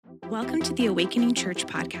Welcome to the Awakening Church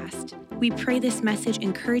podcast. We pray this message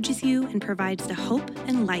encourages you and provides the hope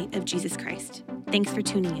and light of Jesus Christ. Thanks for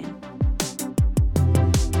tuning in.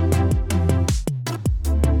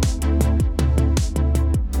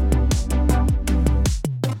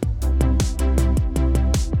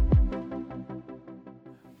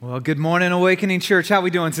 Well, good morning, Awakening Church. How are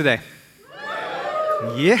we doing today?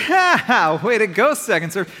 Yeah, way to go,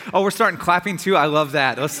 second service. Oh, we're starting clapping too. I love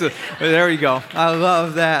that. There we go. I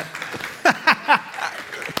love that.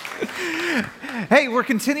 Hey, we're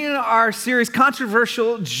continuing our series,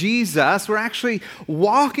 Controversial Jesus. We're actually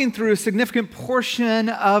walking through a significant portion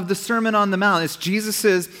of the Sermon on the Mount. It's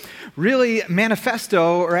Jesus's really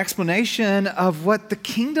manifesto or explanation of what the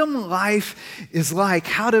kingdom life is like,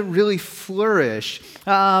 how to really flourish.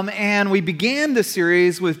 And we began the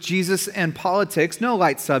series with Jesus and politics, no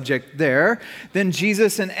light subject there. Then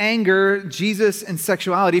Jesus and anger, Jesus and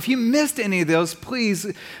sexuality. If you missed any of those,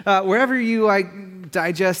 please, wherever you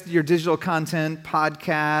digest your digital content,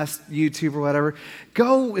 podcast, YouTube, or whatever,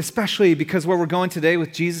 go, especially because where we're going today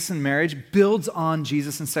with Jesus and marriage builds on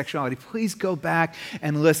Jesus and sexuality. Please go back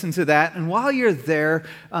and listen to that. And while you're there,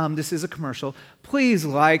 this is a commercial, please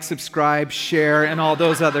like, subscribe, share, and all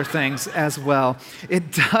those other things as well.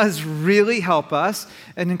 It does really help us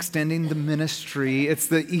in extending the ministry. It's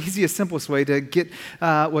the easiest, simplest way to get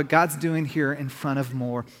what God's doing here in front of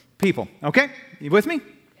more people. Okay? You with me?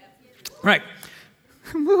 Right.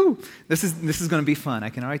 Woo. This is going to be fun, I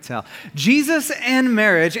can already tell. Jesus and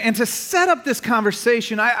marriage, and to set up this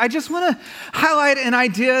conversation, I just want to highlight an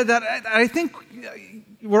idea that I think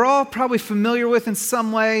we're all probably familiar with in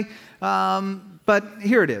some way, but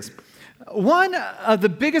here it is. One of the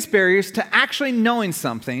biggest barriers to actually knowing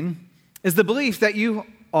something is the belief that you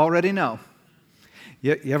already know.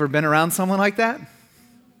 You ever been around someone like that?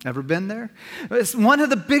 Ever been there? It's one of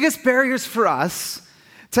the biggest barriers for us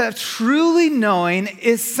to truly knowing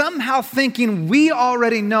is somehow thinking we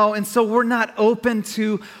already know, and so we're not open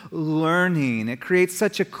to learning. It creates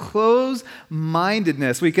such a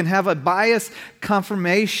closed-mindedness. We can have a biased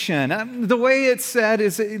confirmation. The way it's said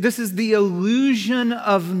is this is the illusion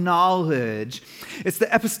of knowledge. It's the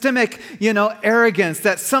epistemic, arrogance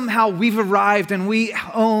that somehow we've arrived and we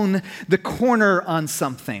own the corner on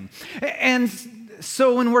something. And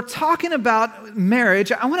so when we're talking about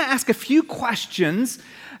marriage, I want to ask a few questions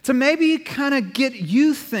to maybe kind of get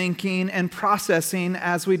you thinking and processing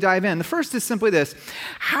as we dive in. The first is simply this: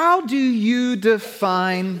 how do you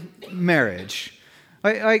define marriage?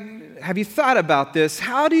 Have you thought about this?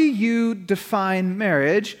 How do you define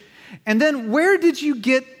marriage? And then where did you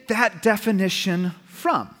get that definition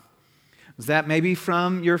from? Was that maybe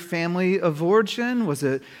from your family of origin? Was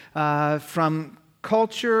it from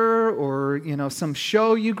culture or, some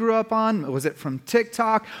show you grew up on? Was it from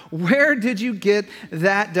TikTok? Where did you get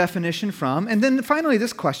that definition from? And then finally,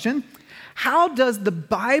 this question: how does the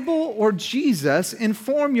Bible or Jesus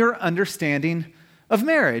inform your understanding of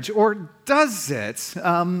marriage? Or does it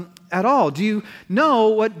at all? Do you know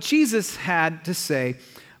what Jesus had to say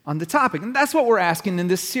on the topic? And that's what we're asking in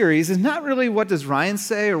this series, is not really what does Ryan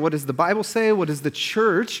say or what does the Bible say, what does the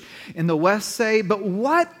church in the West say, but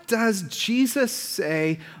what does Jesus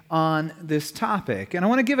say on this topic? And I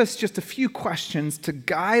want to give us just a few questions to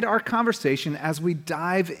guide our conversation as we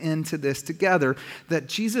dive into this together that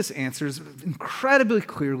Jesus answers incredibly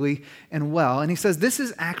clearly and well. And he says this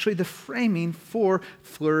is actually the framing for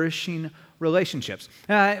flourishing relationships.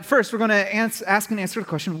 First, we're going to ask and answer the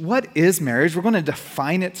question, what is marriage? We're going to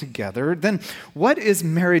define it together. Then, what is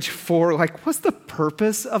marriage for? What's the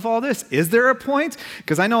purpose of all this? Is there a point?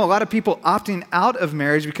 Because I know a lot of people opting out of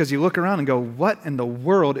marriage because you look around and go, what in the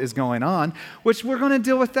world is going on? Which we're going to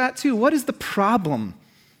deal with that too. What is the problem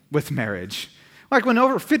with marriage? When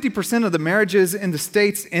over 50% of the marriages in the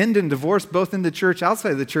States end in divorce, both in the church,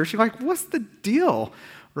 outside of the church, you're like, what's the deal,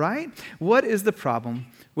 right? What is the problem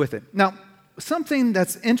with it? Now, something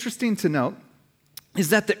that's interesting to note is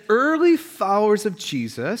that the early followers of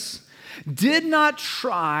Jesus did not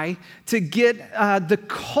try to get the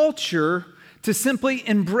culture to simply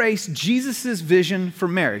embrace Jesus' vision for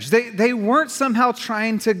marriage. They weren't somehow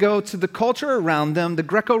trying to go to the culture around them, the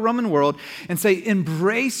Greco-Roman world, and say,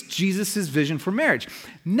 embrace Jesus' vision for marriage.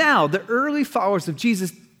 Now, the early followers of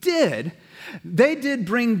Jesus did. They did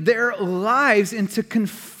bring their lives into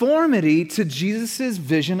conformity to Jesus'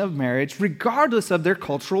 vision of marriage, regardless of their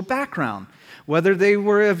cultural background. Whether they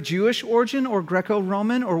were of Jewish origin or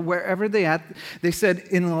Greco-Roman or wherever they said,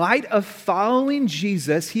 in light of following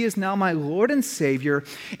Jesus, he is now my Lord and Savior,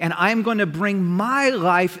 and I'm going to bring my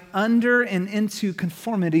life under and into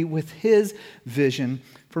conformity with his vision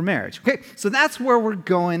for marriage. Okay, so that's where we're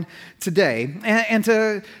going today. And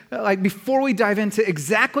to, before we dive into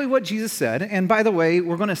exactly what Jesus said, and by the way,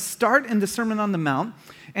 we're going to start in the Sermon on the Mount,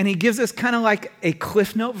 and he gives us kind of like a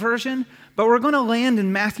Cliff Note version, but we're going to land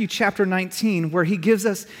in Matthew chapter 19, where he gives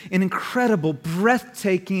us an incredible,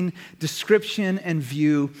 breathtaking description and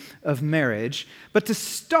view of marriage. But to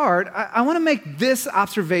start, I want to make this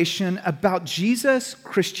observation about Jesus,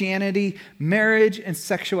 Christianity, marriage, and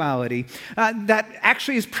sexuality that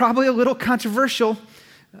actually is probably a little controversial,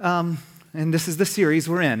 and this is the series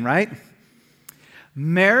we're in, right?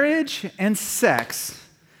 Marriage and sex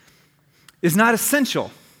is not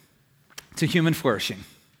essential to human flourishing.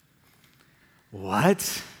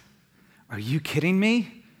 What? Are you kidding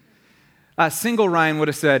me? Single Ryan would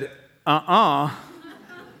have said,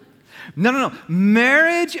 No.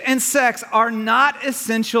 Marriage and sex are not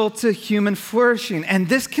essential to human flourishing. And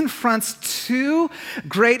this confronts two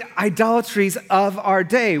great idolatries of our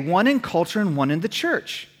day, one in culture and one in the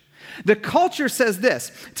church. The culture says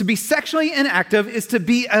this: to be sexually inactive is to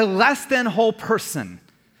be a less than whole person.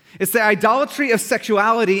 It's the idolatry of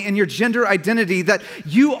sexuality and your gender identity, that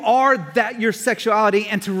you are that your sexuality,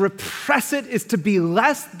 and to repress it is to be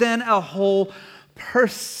less than a whole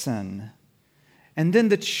person. And then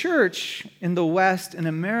the church in the West, in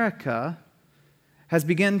America, has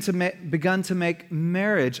begun to make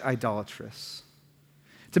marriage idolatrous.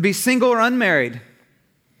 To be single or unmarried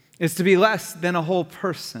is to be less than a whole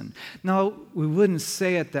person. No, we wouldn't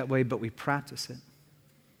say it that way, but we practice it.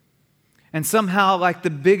 And somehow, like the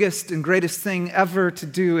biggest and greatest thing ever to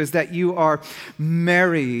do is that you are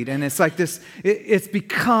married. And it's like this, it's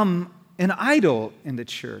become an idol in the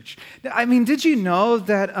church. I mean, did you know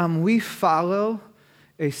that we follow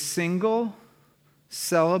a single,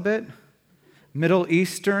 celibate, Middle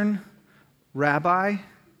Eastern rabbi?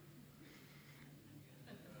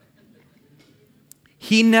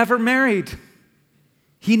 He never married.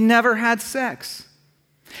 He never had sex.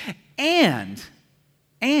 And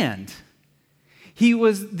he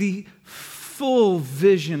was the full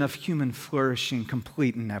vision of human flourishing,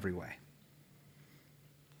 complete in every way.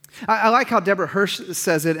 I like how Deborah Hirsch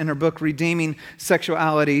says it in her book, Redeeming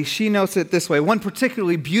Sexuality. She notes it this way: one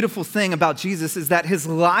particularly beautiful thing about Jesus is that his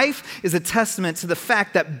life is a testament to the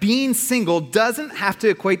fact that being single doesn't have to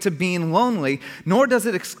equate to being lonely, nor does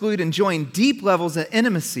it exclude enjoying deep levels of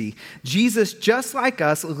intimacy. Jesus, just like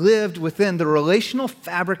us, lived within the relational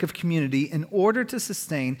fabric of community in order to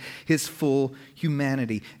sustain his full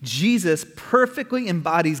humanity. Jesus perfectly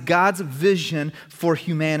embodies God's vision for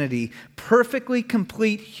humanity, perfectly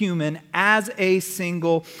complete human as a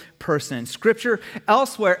single person. Scripture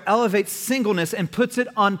elsewhere elevates singleness and puts it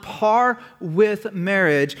on par with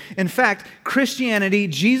marriage. In fact, Christianity,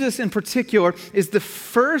 Jesus in particular, is the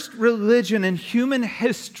first religion in human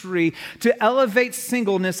history to elevate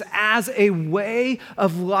singleness as a way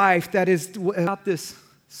of life that is without this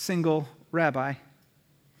single rabbi.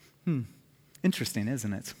 Interesting,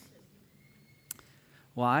 isn't it?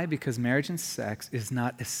 Why? Because marriage and sex is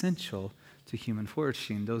not essential to human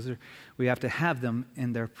flourishing. We have to have them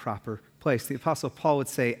in their proper place. The Apostle Paul would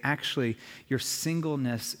say, actually, your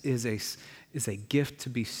singleness is a gift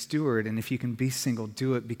to be steward, and if you can be single,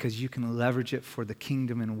 do it, because you can leverage it for the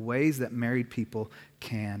kingdom in ways that married people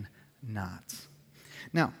cannot.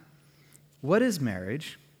 Now, what is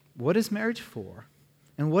marriage? What is marriage for?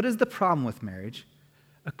 And what is the problem with marriage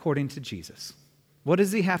according to Jesus? What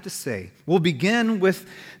does he have to say? We'll begin with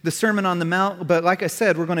the Sermon on the Mount, but like I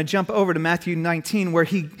said, we're going to jump over to Matthew 19, where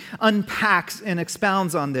he unpacks and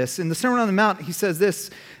expounds on this. In the Sermon on the Mount, he says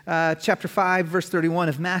this, chapter 5, verse 31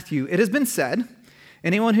 of Matthew: "It has been said,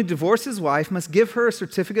 anyone who divorces his wife must give her a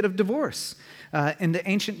certificate of divorce." In the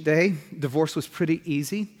ancient day, divorce was pretty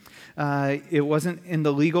easy. It wasn't in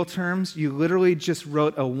the legal terms. You literally just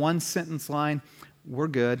wrote a one-sentence line: "We're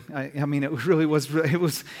good." I mean, it really was. It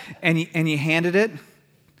was, and you handed it,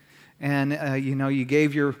 and you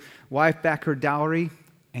gave your wife back her dowry,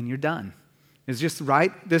 and you're done. It's just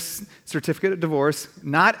write this certificate of divorce.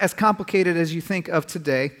 Not as complicated as you think of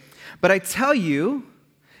today, but I tell you,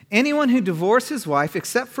 anyone who divorces his wife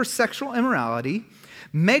except for sexual immorality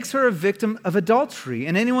makes her a victim of adultery,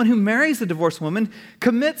 and anyone who marries a divorced woman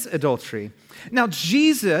commits adultery. Now,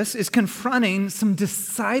 Jesus is confronting some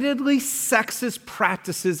decidedly sexist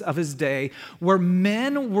practices of his day where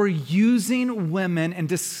men were using women and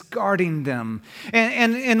discarding them.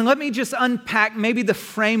 And let me just unpack maybe the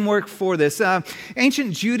framework for this.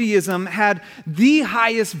 Ancient Judaism had the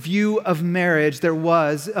highest view of marriage there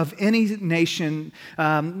was of any nation.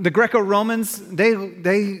 The Greco-Romans,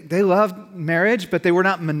 they loved marriage, but they were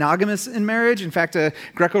not monogamous in marriage. In fact, a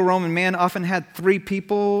Greco-Roman man often had 3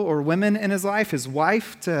 people or women in his his life, his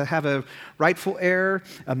wife to have a rightful heir,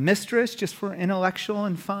 a mistress just for intellectual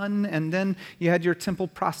and fun, and then you had your temple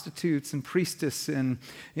prostitutes and priestess and,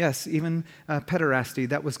 yes, even pederasty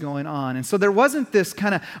that was going on. And so there wasn't this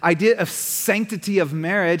kind of idea of sanctity of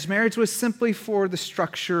marriage. Marriage was simply for the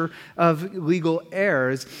structure of legal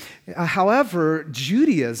heirs. However,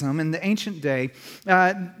 Judaism in the ancient day,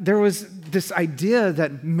 there was this idea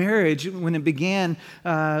that marriage, when it began,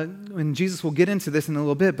 and Jesus will get into this in a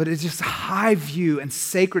little bit, but it's just a high view and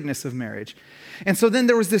sacredness of marriage. And so then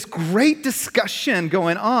there was this great discussion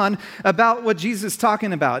going on about what Jesus is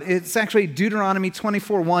talking about. It's actually Deuteronomy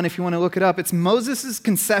 24:1, if you want to look it up. It's Moses'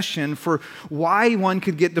 concession for why one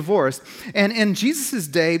could get divorced. And in Jesus'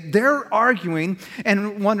 day, they're arguing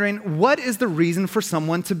and wondering, what is the reason for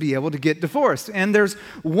someone to be able to get divorced? And there's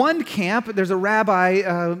one camp, there's a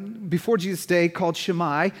rabbi before Jesus' day called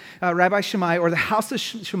Shammai, Rabbi Shammai, or the house of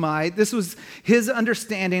Shammai. This was his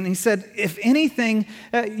understanding. He said, if anything,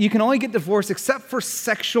 you can only get divorced except for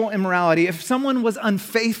sexual immorality. If someone was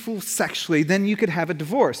unfaithful sexually, then you could have a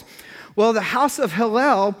divorce. Well, the house of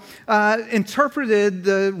Hillel interpreted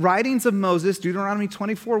the writings of Moses, Deuteronomy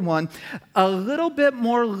 24:1, a little bit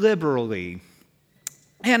more liberally.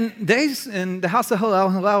 And in the house of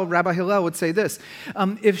Hillel, Rabbi Hillel would say this,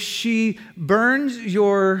 if she burns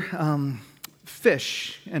your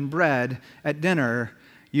fish and bread at dinner,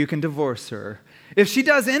 you can divorce her. If she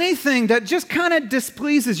does anything that just kind of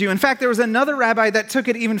displeases you. In fact, there was another rabbi that took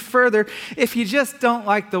it even further. If you just don't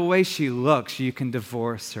like the way she looks, you can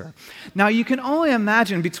divorce her. Now, you can only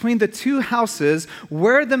imagine between the two houses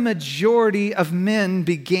where the majority of men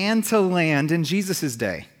began to land in Jesus'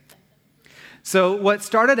 day. So what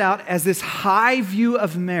started out as this high view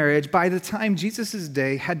of marriage, by the time Jesus'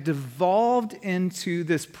 day, had devolved into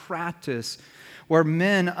this practice where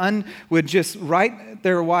men would just write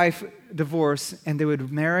their wife divorce, and they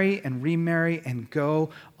would marry and remarry and go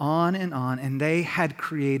on. And they had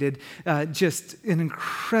created just an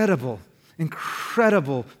incredible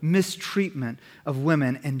mistreatment of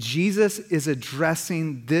women. And Jesus is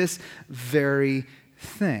addressing this very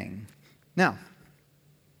thing. Now,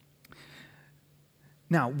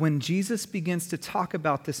 when Jesus begins to talk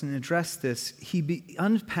about this and address this, he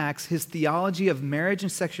unpacks his theology of marriage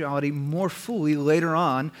and sexuality more fully later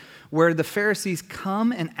on, where the Pharisees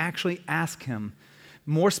come and actually ask him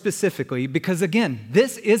more specifically, because again,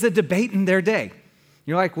 this is a debate in their day.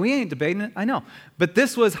 You're like, we ain't debating it. I know. But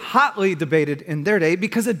this was hotly debated in their day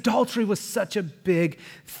because adultery was such a big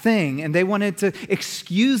thing, and they wanted to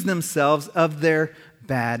excuse themselves of their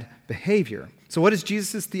bad behavior. So what is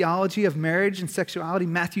Jesus' theology of marriage and sexuality?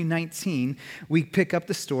 Matthew 19, we pick up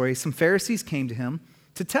the story. Some Pharisees came to him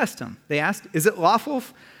to test him. They asked, is it lawful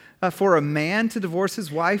for a man to divorce his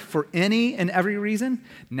wife for any and every reason?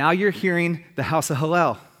 Now you're hearing the house of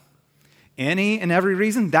Hillel. Any and every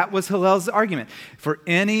reason? That was Hillel's argument. For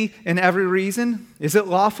any and every reason? Is it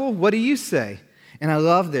lawful? What do you say? And I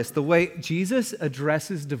love this. The way Jesus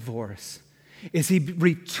addresses divorce is he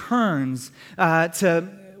returns to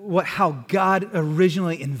how God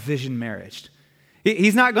originally envisioned marriage.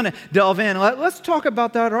 He's not going to delve in. Let's talk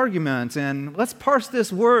about that argument and let's parse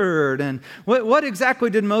this word and what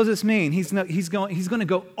exactly did Moses mean? He's going to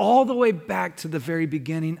go all the way back to the very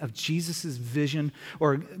beginning of Jesus' vision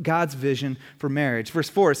or God's vision for marriage. Verse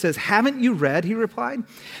 4, it says, haven't you read, he replied,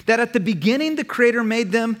 that at the beginning the Creator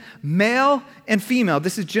made them male and female.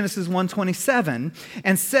 This is Genesis 1:27,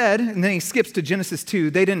 and said, and then he skips to Genesis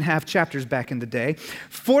 2. They didn't have chapters back in the day.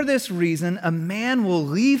 For this reason, a man will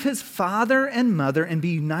leave his father and mother and be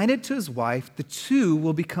united to his wife. The two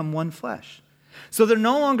will become one flesh. So they're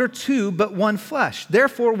no longer two, but one flesh.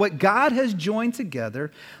 Therefore, what God has joined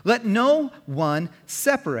together, let no one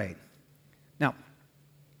separate. Now,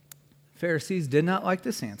 Pharisees did not like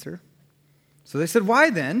this answer. So they said, why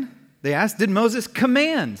then? They asked, did Moses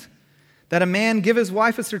command that a man give his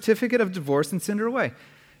wife a certificate of divorce and send her away?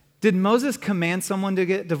 Did Moses command someone to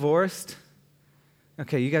get divorced?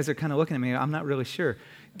 Okay, you guys are kind of looking at me. I'm not really sure.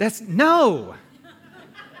 No.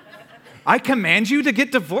 I command you to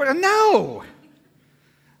get divorced? No.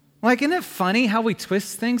 Like, isn't it funny how we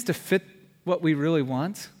twist things to fit what we really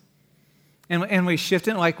want? And we shift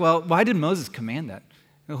it like, well, why did Moses command that?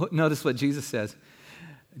 Notice what Jesus says.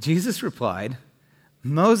 Jesus replied,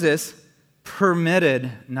 Moses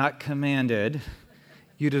permitted, not commanded,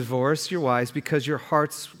 you divorce your wives because your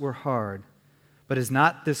hearts were hard. But is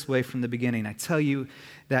not this way from the beginning. I tell you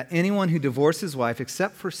that anyone who divorces his wife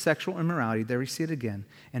except for sexual immorality, there we see it again,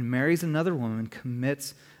 and marries another woman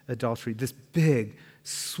commits adultery. This big,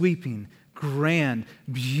 sweeping, grand,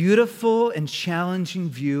 beautiful, and challenging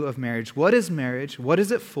view of marriage. What is marriage? What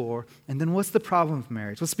is it for? And then what's the problem of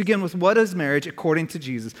marriage? Let's begin with what is marriage according to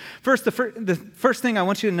Jesus. First, the first thing I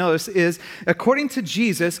want you to notice is, according to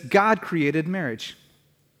Jesus, God created marriage.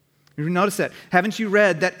 You notice that? Haven't you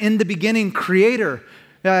read that in the beginning, Creator,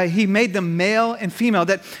 He made them male and female,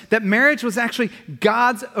 that marriage was actually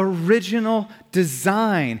God's original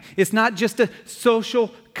design. It's not just a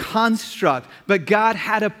social construct, but God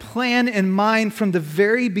had a plan in mind from the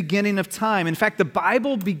very beginning of time. In fact, the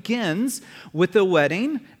Bible begins with a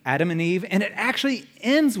wedding, Adam and Eve, and it actually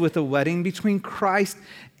ends with a wedding between Christ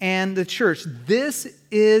and the church. This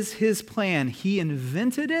is His plan. He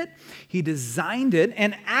invented it, He designed it,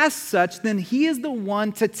 and as such, then He is the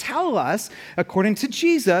one to tell us, according to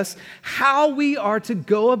Jesus, how we are to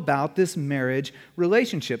go about this marriage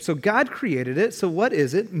relationship. So God created it. So what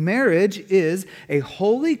is it? Marriage is a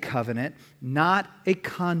holy covenant, not a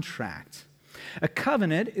contract. A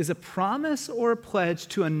covenant is a promise or a pledge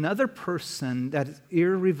to another person that is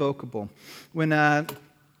irrevocable.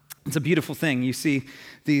 It's a beautiful thing. You see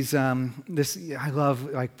these, I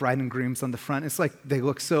love like bride and grooms on the front. It's like they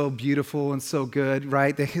look so beautiful and so good,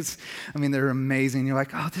 right? They're amazing. You're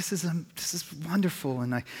like, oh, this is wonderful.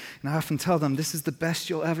 And I often tell them, this is the best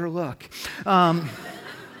you'll ever look.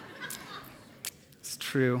 It's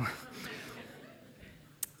true.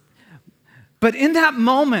 But in that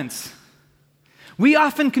moment, we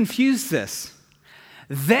often confuse this.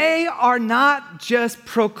 They are not just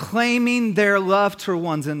proclaiming their love to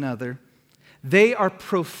one another. They are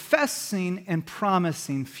professing and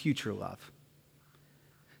promising future love.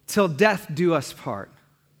 Till death do us part,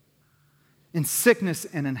 in sickness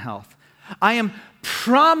and in health. I am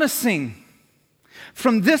promising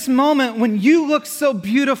from this moment when you look so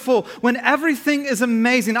beautiful, when everything is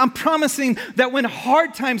amazing, I'm promising that when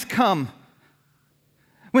hard times come,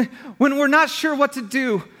 when we're not sure what to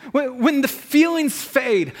do, when the feelings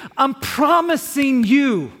fade, I'm promising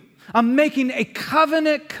you, I'm making a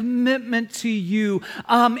covenant commitment to you.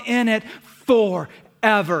 I'm in it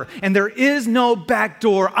forever. And there is no back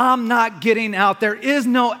door. I'm not getting out. There is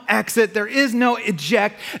no exit. There is no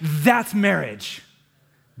eject. That's marriage.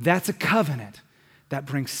 That's a covenant that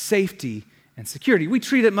brings safety and security. We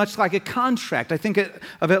treat it much like a contract. I think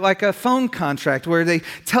of it like a phone contract where they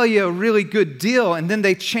tell you a really good deal and then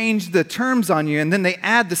they change the terms on you and then they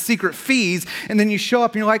add the secret fees and then you show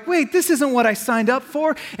up and you're like, wait, this isn't what I signed up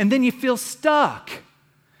for. And then you feel stuck.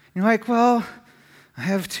 You're like, well, I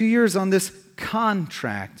have 2 years on this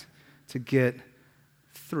contract to get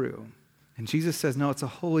through. And Jesus says, no, it's a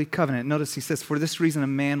holy covenant. Notice he says, for this reason, a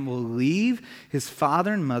man will leave his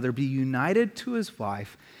father and mother, be united to his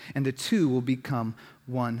wife, and the two will become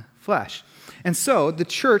one flesh. And so the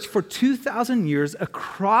church for 2,000 years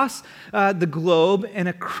across the globe and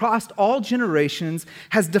across all generations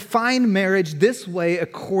has defined marriage this way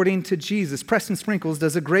according to Jesus. Preston Sprinkles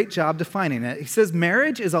does a great job defining it. He says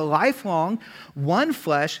marriage is a lifelong, one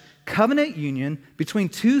flesh, covenant union between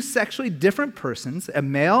two sexually different persons, a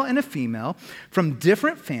male and a female, from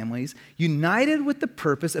different families, united with the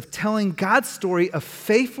purpose of telling God's story of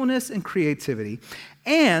faithfulness and creativity.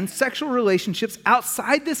 And sexual relationships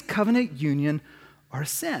outside this covenant union are a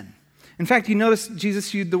sin. In fact, you notice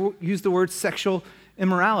Jesus used the word sexual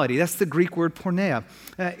immorality. That's the Greek word porneia.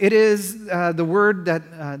 It is the word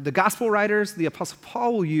that the gospel writers, the Apostle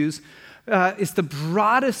Paul will use. It's the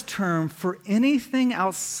broadest term for anything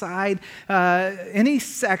outside, any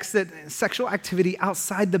sexual activity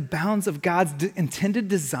outside the bounds of God's intended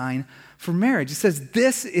design for marriage. It says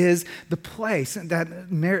this is the place that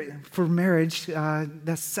for marriage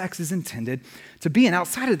that sex is intended to be. And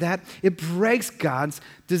outside of that, it breaks God's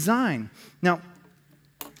design. Now,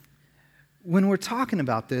 when we're talking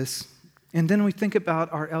about this, and then we think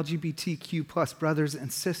about our LGBTQ plus brothers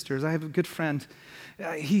and sisters, I have a good friend.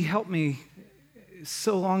 He helped me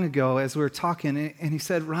so long ago as we were talking, and he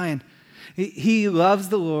said, Ryan, he loves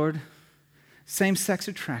the Lord, same-sex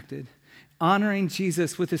attracted, honoring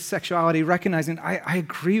Jesus with his sexuality, recognizing I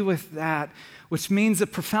agree with that, which means a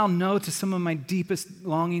profound no to some of my deepest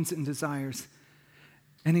longings and desires.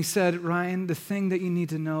 And he said, Ryan, the thing that you need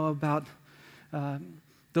to know about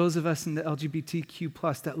those of us in the LGBTQ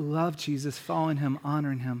plus that love Jesus, following him,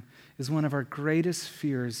 honoring him, is one of our greatest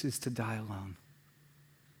fears is to die alone.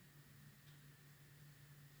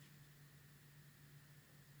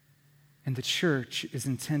 And the church is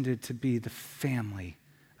intended to be the family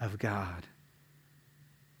of God,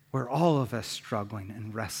 where all of us struggling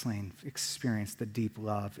and wrestling experience the deep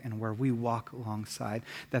love and where we walk alongside,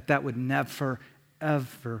 that would never,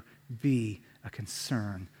 ever be a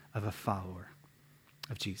concern of a follower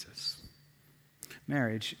of Jesus.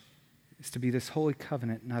 Marriage is to be this holy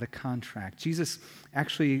covenant, not a contract. Jesus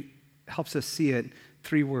actually helps us see it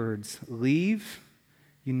 3 words: leave,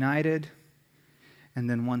 united, and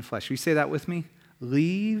then one flesh. Will you say that with me?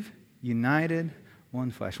 Leave, united,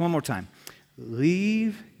 one flesh. One more time.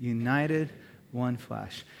 Leave, united, one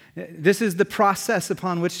flesh. This is the process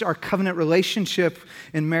upon which our covenant relationship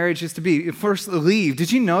in marriage is to be. First, leave.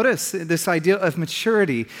 Did you notice this idea of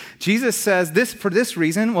maturity? Jesus says this for this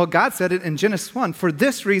reason. Well, God said it in Genesis 1. For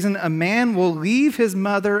this reason, a man will leave his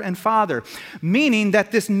mother and father. Meaning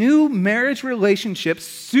that this new marriage relationship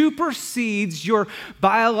supersedes your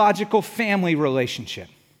biological family relationship.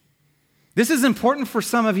 This is important for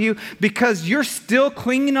some of you because you're still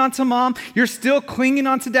clinging on to mom, you're still clinging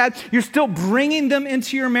on to dad, you're still bringing them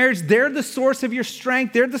into your marriage. They're the source of your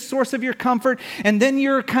strength, they're the source of your comfort, and then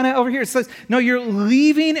you're kind of over here. It says, no, you're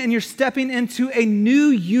leaving and you're stepping into a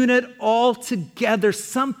new unit altogether.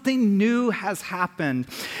 Something new has happened.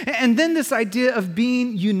 And then this idea of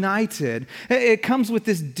being united, it comes with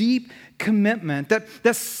this deep commitment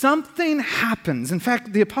that something happens. In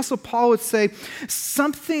fact, the Apostle Paul would say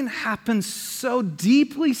something happens so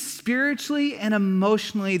deeply spiritually and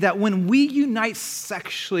emotionally that when we unite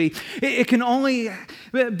sexually, it can only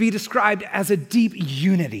be described as a deep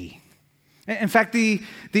unity. In fact, the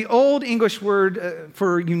Old English word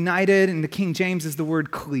for united in the King James is the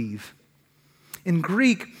word cleave. In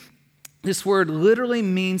Greek, this word literally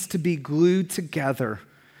means to be glued together.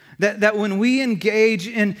 That when we engage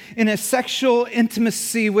in a sexual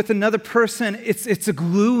intimacy with another person, it's a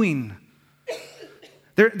gluing.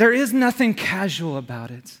 There is nothing casual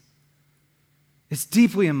about it. It's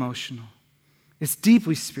deeply emotional. It's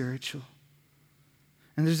deeply spiritual.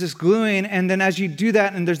 And there's this gluing, and then as you do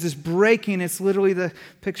that, and there's this breaking, it's literally the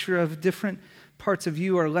picture of different parts of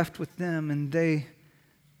you are left with them, and they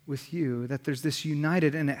with you. That there's this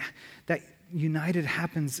united, and that united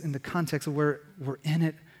happens in the context of where we're in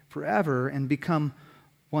it forever and become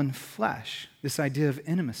one flesh. This idea of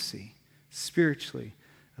intimacy, spiritually,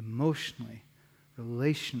 emotionally,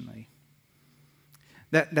 relationally.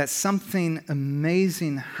 That something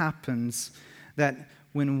amazing happens that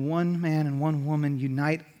when one man and one woman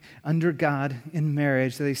unite under God in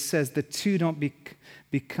marriage, that he says the two don't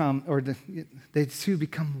become, or they two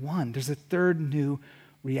become one. There's a third new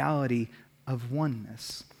reality of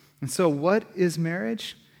oneness. And so what is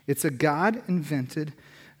marriage? It's a God-invented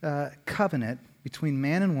covenant between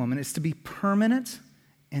man and woman. Is to be permanent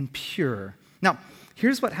and pure. Now,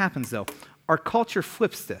 here's what happens though. Our culture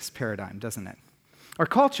flips this paradigm, doesn't it? Our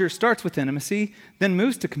culture starts with intimacy, then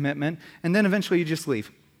moves to commitment, and then eventually you just leave.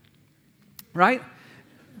 Right?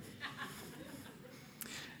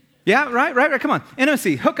 Yeah, right. Come on.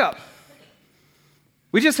 Intimacy, hook up.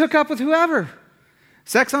 We just hook up with whoever.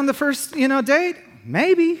 Sex on the first, date?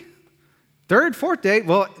 Maybe. Third, fourth date?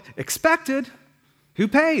 Well, expected. Who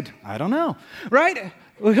paid? I don't know. Right?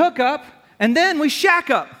 We hook up, and then we shack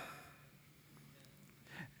up.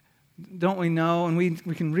 Don't we know, and we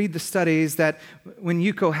can read the studies, that when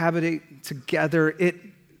you cohabitate together, it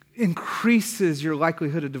increases your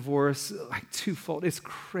likelihood of divorce like twofold. It's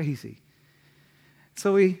crazy.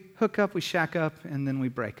 So we hook up, we shack up, and then we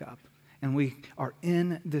break up. And we are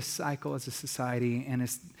in this cycle as a society, and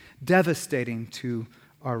it's devastating to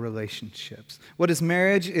our relationships. What is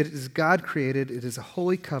marriage? It is God created. It is a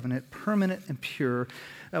holy covenant, permanent and pure.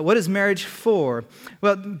 What is marriage for?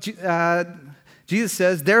 Well, Jesus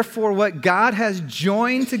says, therefore, what God has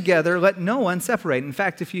joined together, let no one separate. In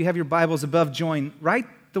fact, if you have your Bibles above join, write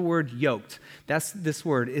the word yoked. That's this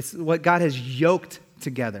word. It's what God has yoked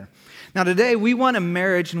together. Now, today, we want a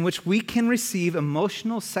marriage in which we can receive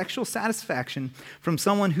emotional, sexual satisfaction from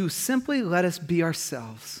someone who simply let us be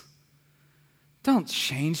ourselves. Don't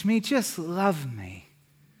change me, just love me.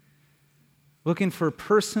 Looking for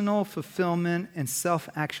personal fulfillment and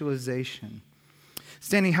self-actualization.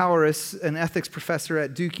 Stanley Hauerwas, an ethics professor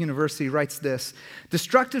at Duke University, writes this: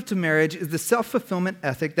 destructive to marriage is the self-fulfillment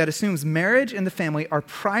ethic that assumes marriage and the family are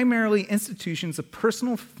primarily institutions of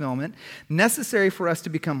personal fulfillment necessary for us to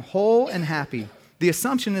become whole and happy. The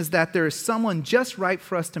assumption is that there is someone just right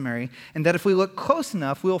for us to marry, and that if we look close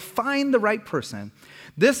enough, we'll find the right person.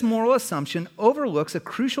 This moral assumption overlooks a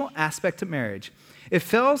crucial aspect of marriage. It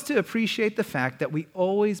fails to appreciate the fact that we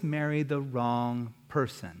always marry the wrong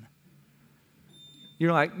person.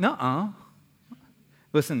 You're like, nuh-uh.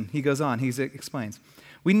 Listen, he goes on, he explains.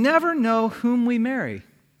 We never know whom we marry.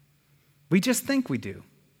 We just think we do.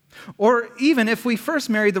 Or even if we first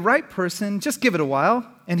marry the right person, just give it a while,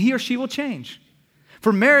 and he or she will change.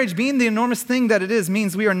 For marriage, being the enormous thing that it is,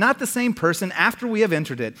 means we are not the same person after we have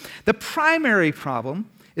entered it. The primary problem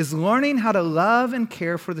is learning how to love and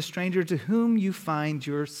care for the stranger to whom you find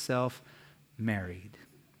yourself married.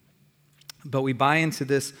 But we buy into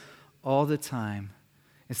this all the time.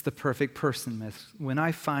 It's the perfect person myth. When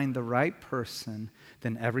I find the right person,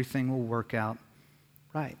 then everything will work out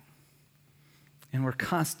right. And we're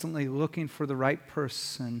constantly looking for the right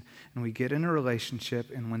person, and we get in a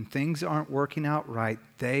relationship, and when things aren't working out right,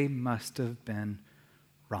 they must have been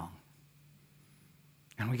wrong.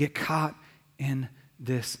 And we get caught in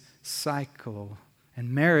this cycle. And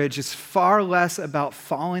marriage is far less about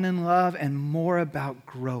falling in love and more about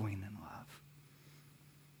growing in love.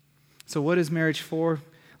 So what is marriage for?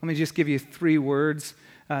 Let me just give you 3 words.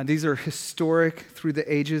 These are historic through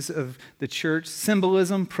the ages of the church.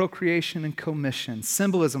 Symbolism, procreation, and commission.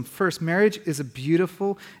 Symbolism. First, marriage is a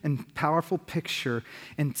beautiful and powerful picture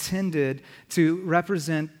intended to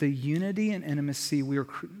represent the unity and intimacy we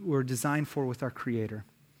were designed for with our Creator.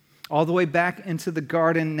 All the way back into the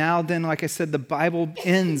garden. Now then, like I said, the Bible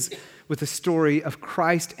ends with the story of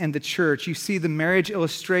Christ and the church. You see the marriage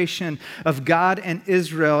illustration of God and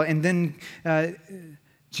Israel, and then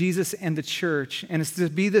Jesus and the church. And it's to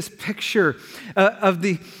be this picture of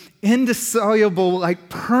the indissoluble,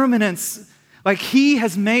 permanence. He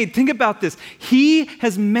has made, think about this, He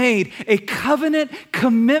has made a covenant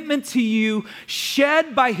commitment to you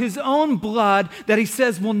shed by His own blood that He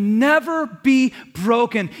says will never be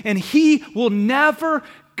broken, and He will never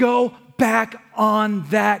go back on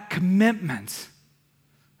that commitment.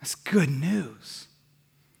 That's good news.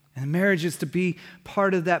 And marriage is to be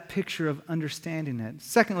part of that picture of understanding it.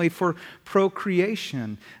 Secondly, for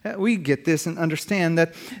procreation, we get this and understand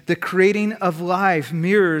that the creating of life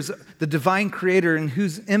mirrors the divine Creator in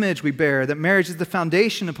whose image we bear, that marriage is the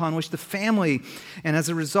foundation upon which the family and as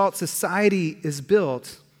a result society is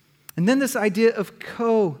built. And then this idea of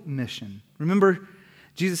co-mission. Remember,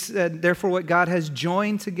 Jesus said, therefore what God has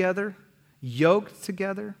joined together, yoked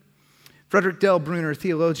together. Frederick Dell Bruner,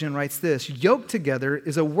 theologian, writes this: yoked together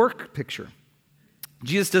is a work picture.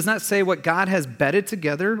 Jesus does not say what God has bedded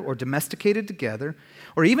together or domesticated together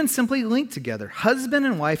or even simply linked together. Husband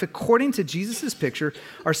and wife, according to Jesus' picture,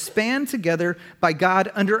 are spanned together by God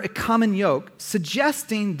under a common yoke,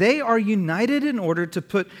 suggesting they are united in order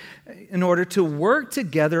to work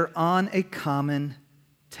together on a common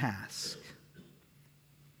task.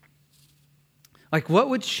 What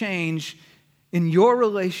would change in your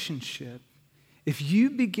relationship if you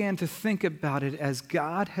began to think about it as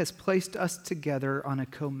God has placed us together on a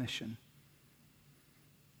commission?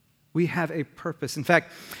 We have a purpose. In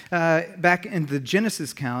fact, back in the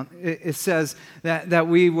Genesis account, it says that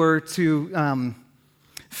we were to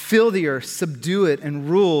fill the earth, subdue it, and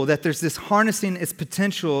rule, that there's this harnessing its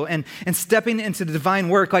potential and stepping into the divine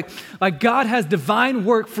work. Like God has divine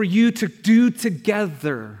work for you to do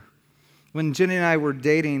together. When Jenny and I were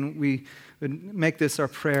dating, we would make this our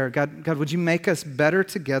prayer. God, would you make us better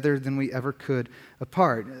together than we ever could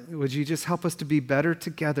apart? Would you just help us to be better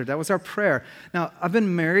together? That was our prayer. Now, I've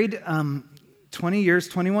been married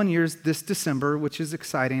 21 years this December, which is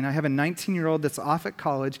exciting. I have a 19-year-old that's off at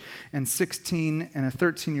college and 16 and a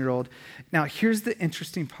 13-year-old. Now, here's the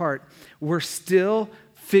interesting part. We're still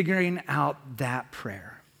figuring out that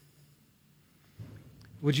prayer.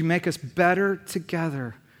 Would you make us better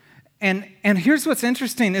together? And here's what's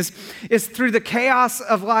interesting is through the chaos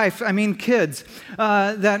of life, kids,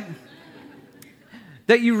 that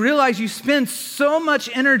you realize you spend so much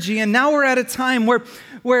energy, and now we're at a time where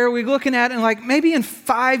we're looking at and maybe in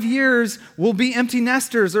 5 years we'll be empty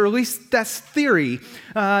nesters, or at least that's theory.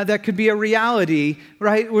 That could be a reality,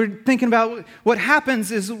 right? We're thinking about what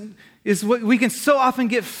happens is what we can so often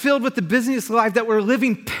get filled with the business life that we're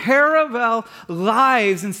living parallel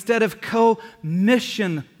lives instead of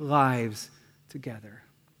co-mission lives together.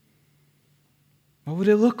 What would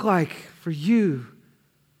it look like for you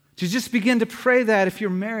to just begin to pray that if you're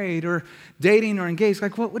married or dating or engaged?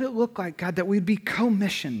 What would it look like, God, that we'd be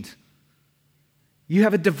co-missioned? You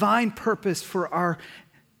have a divine purpose for our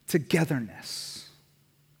togetherness.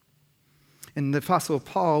 And the Apostle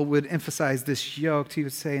Paul would emphasize this yoked. He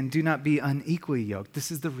would say, and do not be unequally yoked.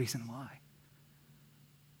 This is the reason why.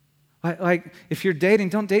 If you're dating,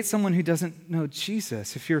 don't date someone who doesn't know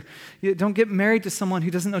Jesus. Don't get married to someone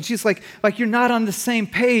who doesn't know Jesus. Like you're not on the same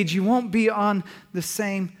page. You won't be on the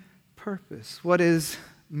same purpose. What is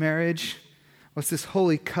marriage? What's this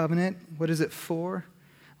holy covenant? What is it for?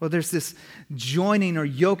 Well, there's this joining or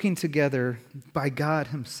yoking together by God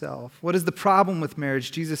Himself. What is the problem with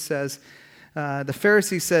marriage? Jesus says, the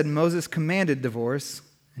Pharisees said Moses commanded divorce,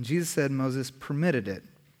 and Jesus said Moses permitted it.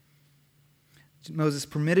 Moses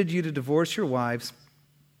permitted you to divorce your wives.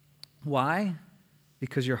 Why?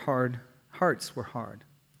 Because your hearts were hard.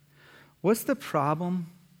 What's the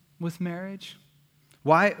problem with marriage?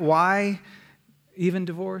 Why even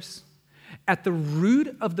divorce? At the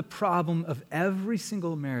root of the problem of every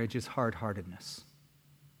single marriage is hard-heartedness.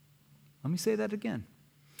 Let me say that again.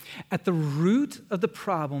 At the root of the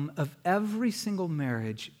problem of every single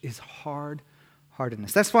marriage is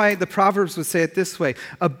hard-heartedness. That's why the Proverbs would say it this way: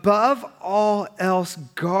 above all else,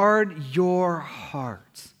 guard your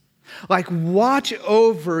heart. Like, watch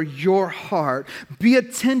over your heart. Be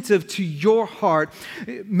attentive to your heart.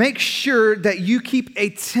 Make sure that you keep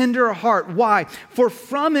a tender heart. Why? For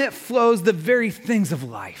from it flows the very things of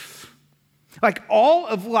life. Like, all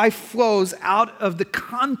of life flows out of the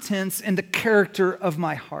contents and the character of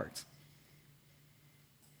my heart.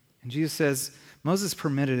 And Jesus says Moses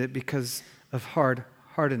permitted it because of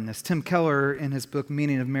hard-heartedness. Tim Keller, in his book,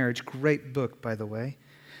 Meaning of Marriage, great book, by the way,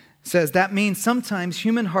 says that means sometimes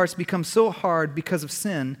human hearts become so hard because of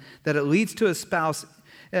sin that it leads to a spouse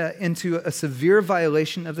into a severe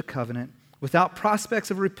violation of the covenant without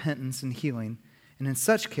prospects of repentance and healing. And in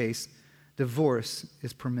such case, divorce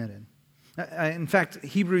is permitted. In fact,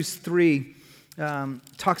 Hebrews 3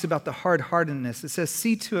 talks about the hard-heartedness. It says,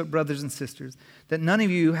 see to it, brothers and sisters, that none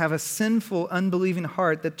of you have a sinful, unbelieving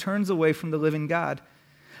heart that turns away from the living God,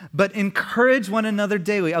 but encourage one another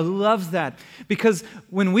daily. I love that, because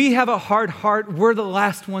when we have a hard heart, we're the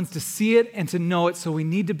last ones to see it and to know it, so we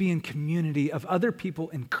need to be in community of other people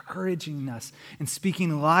encouraging us and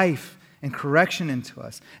speaking life and correction into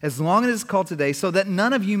us, as long as it's called today, so that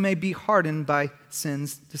none of you may be hardened by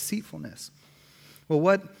sin's deceitfulness. Well,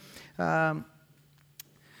 what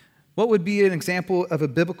would be an example of a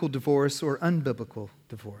biblical divorce or unbiblical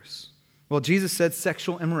divorce? Well, Jesus said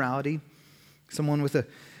sexual immorality, someone with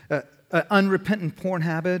an unrepentant porn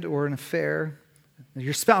habit or an affair.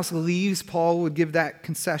 Your spouse leaves, Paul would give that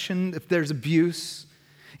concession if there's abuse.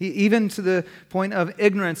 Even to the point of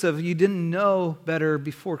ignorance of you didn't know better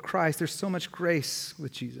before Christ. There's so much grace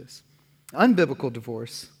with Jesus. Unbiblical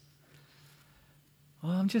divorce.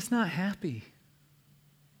 Well, I'm just not happy.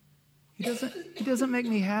 He doesn't make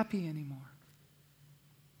me happy anymore.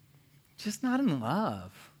 Just not in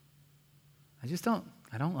love. I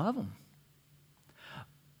don't love him.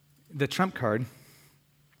 The trump card,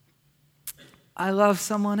 I love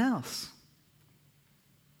someone else.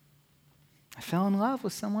 I fell in love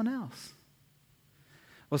with someone else.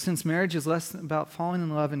 Well, since marriage is less about falling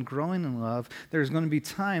in love and growing in love, there's going to be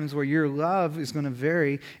times where your love is going to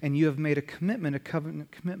vary and you have made a commitment, a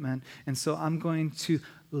covenant commitment, and so I'm going to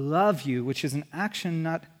love you, which is an action,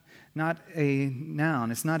 not a noun.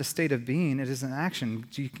 It's not a state of being. It is an action.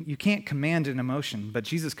 You can't command an emotion, but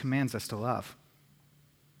Jesus commands us to love.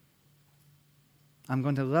 I'm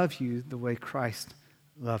going to love you the way Christ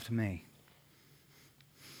loved me.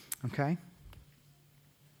 Okay?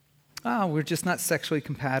 Oh, we're just not sexually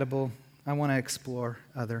compatible. I want to explore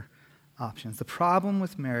other options. The problem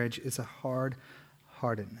with marriage is a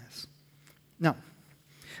hard-heartedness. Now,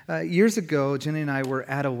 years ago, Jenny and I were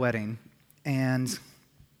at a wedding, and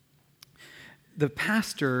the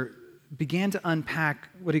pastor began to unpack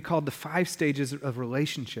what he called the 5 stages of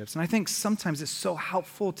relationships. And I think sometimes it's so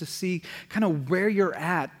helpful to see kind of where you're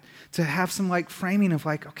at, to have some framing of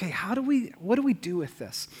okay, what do we do with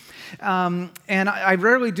this? And I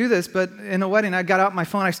rarely do this, but in a wedding, I got out my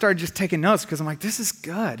phone, I started just taking notes because I'm like, this is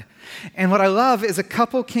good. And what I love is a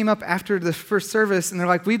couple came up after the first service and they're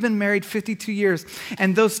like, we've been married 52 years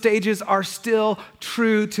and those stages are still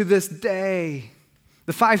true to this day.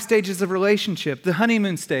 The 5 stages of relationship, the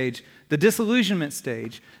honeymoon stage, the disillusionment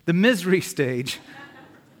stage, the misery stage,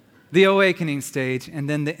 the awakening stage, and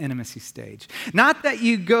then the intimacy stage. Not that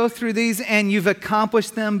you go through these and you've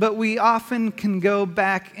accomplished them, but we often can go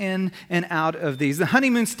back in and out of these. The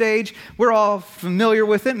honeymoon stage, we're all familiar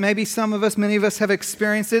with it. Maybe many of us have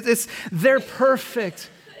experienced it. They're perfect.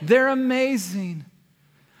 They're amazing.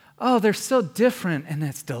 Oh, they're so different, and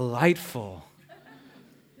it's delightful.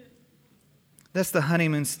 That's the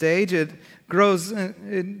honeymoon stage. It grows,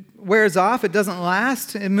 it wears off, it doesn't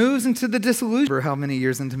last, it moves into the disillusion. For how many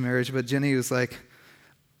years into marriage, but Jenny was like,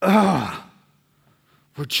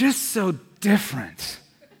 we're just so different.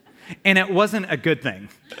 And it wasn't a good thing.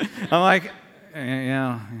 I'm like,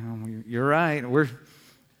 you're right. We're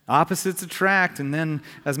opposites attract. And then,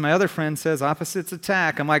 as my other friend says, opposites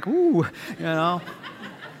attack. I'm like, ooh,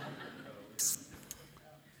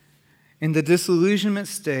 In the disillusionment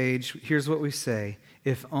stage, here's what we say: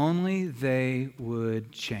 if only they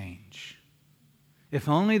would change. If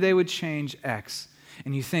only they would change X.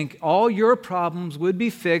 And you think all your problems would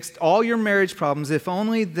be fixed, all your marriage problems, if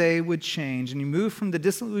only they would change. And you move from the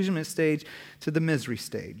disillusionment stage to the misery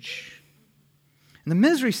stage. And the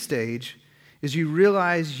misery stage is you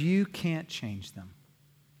realize you can't change them.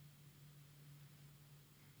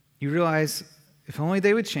 You realize, if only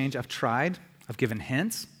they would change. I've tried, I've given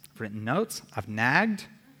hints, I've written notes, I've nagged,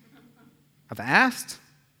 I've asked,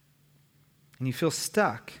 and you feel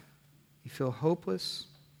stuck. You feel hopeless.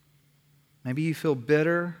 Maybe you feel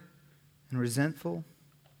bitter and resentful.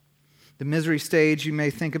 The misery stage, you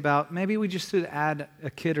may think about, maybe we just should add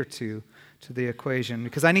a kid or two to the equation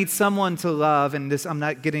because I need someone to love, and I'm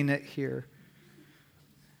not getting it here.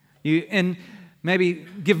 And maybe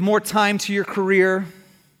give more time to your career.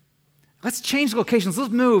 Let's change locations.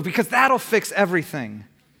 Let's move because that'll fix everything.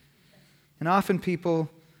 And often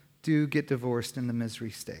people do get divorced in the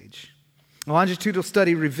misery stage. A longitudinal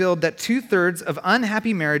study revealed that 2/3 of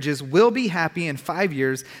unhappy marriages will be happy in 5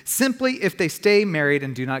 years simply if they stay married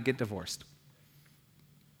and do not get divorced.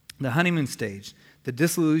 The honeymoon stage, the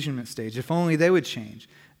disillusionment stage, if only they would change.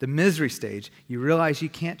 The misery stage, you realize you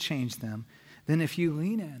can't change them. Then if you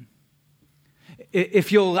lean in,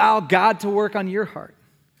 if you allow God to work on your heart,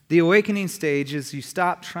 the awakening stage is you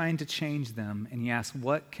stop trying to change them and you ask,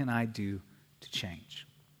 what can I do to change?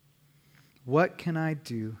 What can I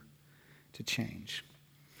do to change?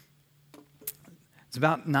 It's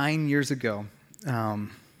about 9 years ago. Our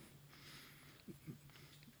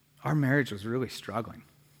marriage was really struggling.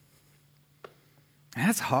 And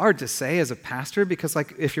that's hard to say as a pastor because,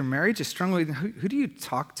 if your marriage is struggling, who do you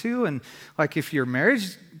talk to? And, if your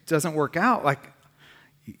marriage doesn't work out,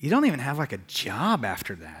 you don't even have, a job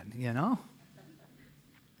after that, you know?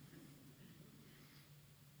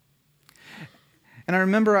 And I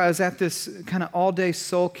remember I was at this kind of all-day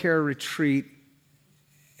soul care retreat,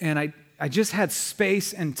 and I just had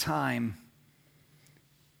space and time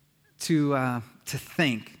to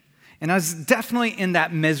think. And I was definitely in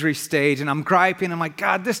that misery stage, and I'm griping. I'm like,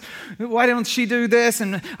 God, why don't she do this?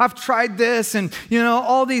 And I've tried this, and,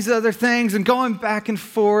 all these other things, and going back and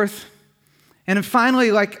forth. And then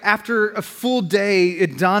finally, after a full day,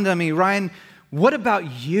 it dawned on me, Ryan, what about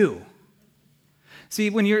you? See,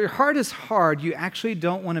 when your heart is hard, you actually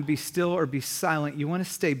don't want to be still or be silent. You want to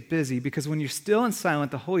stay busy because when you're still and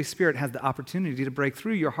silent, the Holy Spirit has the opportunity to break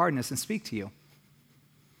through your hardness and speak to you.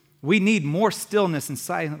 We need more stillness and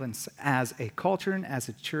silence as a culture and as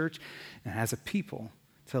a church and as a people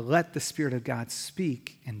to let the Spirit of God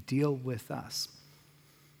speak and deal with us.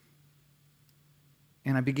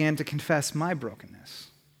 And I began to confess my brokenness.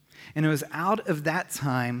 And it was out of that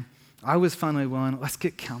time, I was finally willing, let's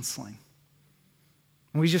get counseling.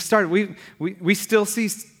 And we just started. We still see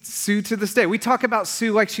Sue to this day. We talk about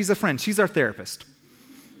Sue like she's a friend. She's our therapist.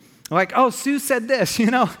 Oh, Sue said this,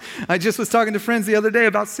 I just was talking to friends the other day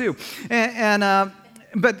about Sue.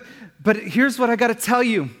 But here's what I got to tell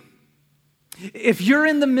you. If you're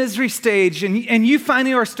in the misery stage and you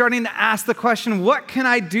finally are starting to ask the question, what can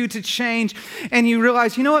I do to change? And you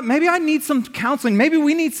realize, you know what, maybe I need some counseling. Maybe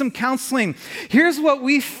we need some counseling. Here's what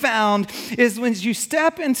we found is when you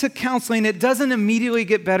step into counseling, it doesn't immediately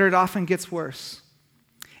get better. It often gets worse.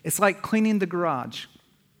 It's like cleaning the garage.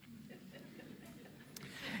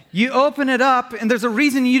 You open it up and there's a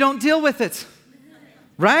reason you don't deal with it.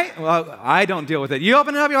 Right? Well, I don't deal with it. You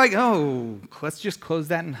open it up, you're like, oh, let's just close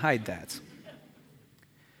that and hide that.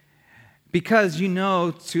 Because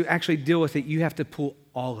to actually deal with it, you have to pull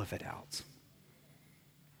all of it out.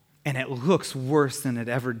 And it looks worse than it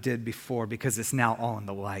ever did before because it's now all in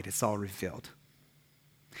the light. It's all revealed.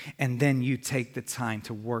 And then you take the time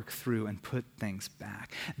to work through and put things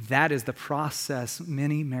back. That is the process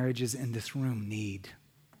many marriages in this room need.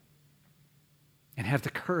 And have the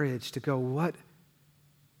courage to go, what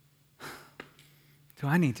do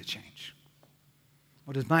I need to change?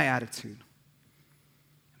 What is my attitude?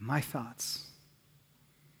 My thoughts?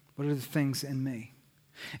 What are the things in me?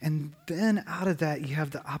 And then out of that, you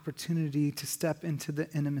have the opportunity to step into the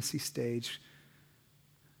intimacy stage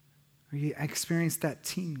where you experience that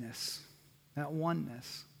teamness, that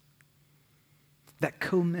oneness, that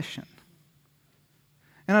commission.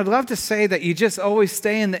 And I'd love to say that you just always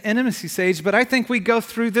stay in the intimacy stage, but I think we go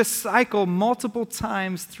through this cycle multiple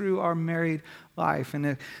times through our married life.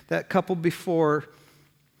 And that couple before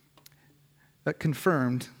that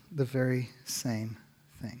confirmed the very same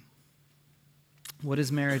thing. What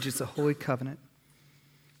is marriage? It's a holy covenant.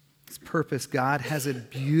 Its purpose, God has a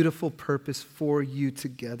beautiful purpose for you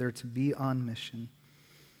together to be on mission.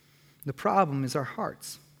 The problem is our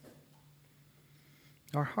hearts.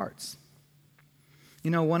 Our hearts.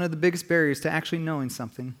 One of the biggest barriers to actually knowing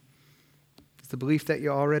something is the belief that you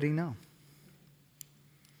already know.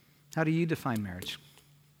 How do you define marriage?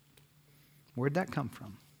 Where'd that come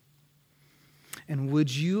from? And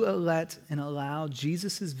would you let and allow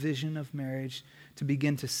Jesus' vision of marriage to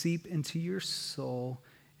begin to seep into your soul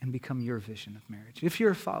and become your vision of marriage? If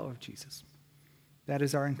you're a follower of Jesus, that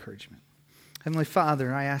is our encouragement. Heavenly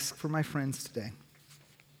Father, I ask for my friends today,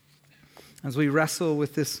 as we wrestle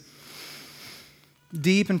with this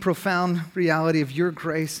deep and profound reality of your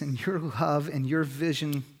grace and your love and your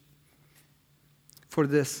vision for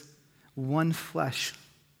this one flesh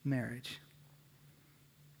marriage.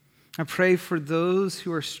 I pray for those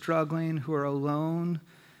who are struggling, who are alone,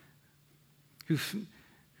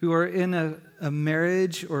 who are in a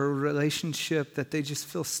marriage or a relationship that they just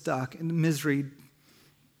feel stuck, and misery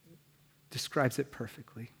describes it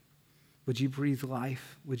perfectly. Would you breathe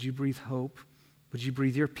life? Would you breathe hope? Would you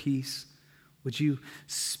breathe your peace? Would you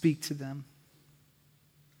speak to them?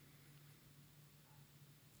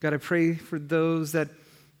 God, I pray for those that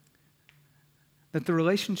the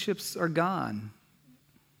relationships are gone,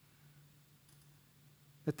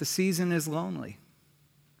 that the season is lonely.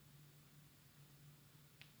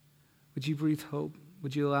 Would you breathe hope?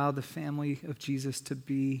 Would you allow the family of Jesus to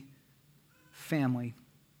be family?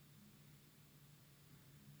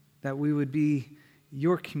 That we would be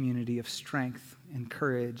your community of strength and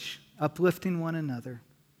courage, uplifting one another.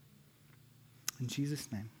 In Jesus'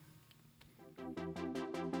 name.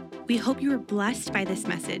 We hope you were blessed by this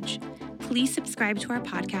message. Please subscribe to our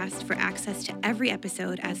podcast for access to every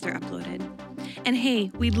episode as they're uploaded. And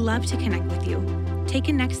hey, we'd love to connect with you. Take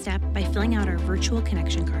a next step by filling out our virtual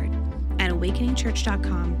connection card at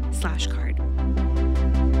awakeningchurch.com/card.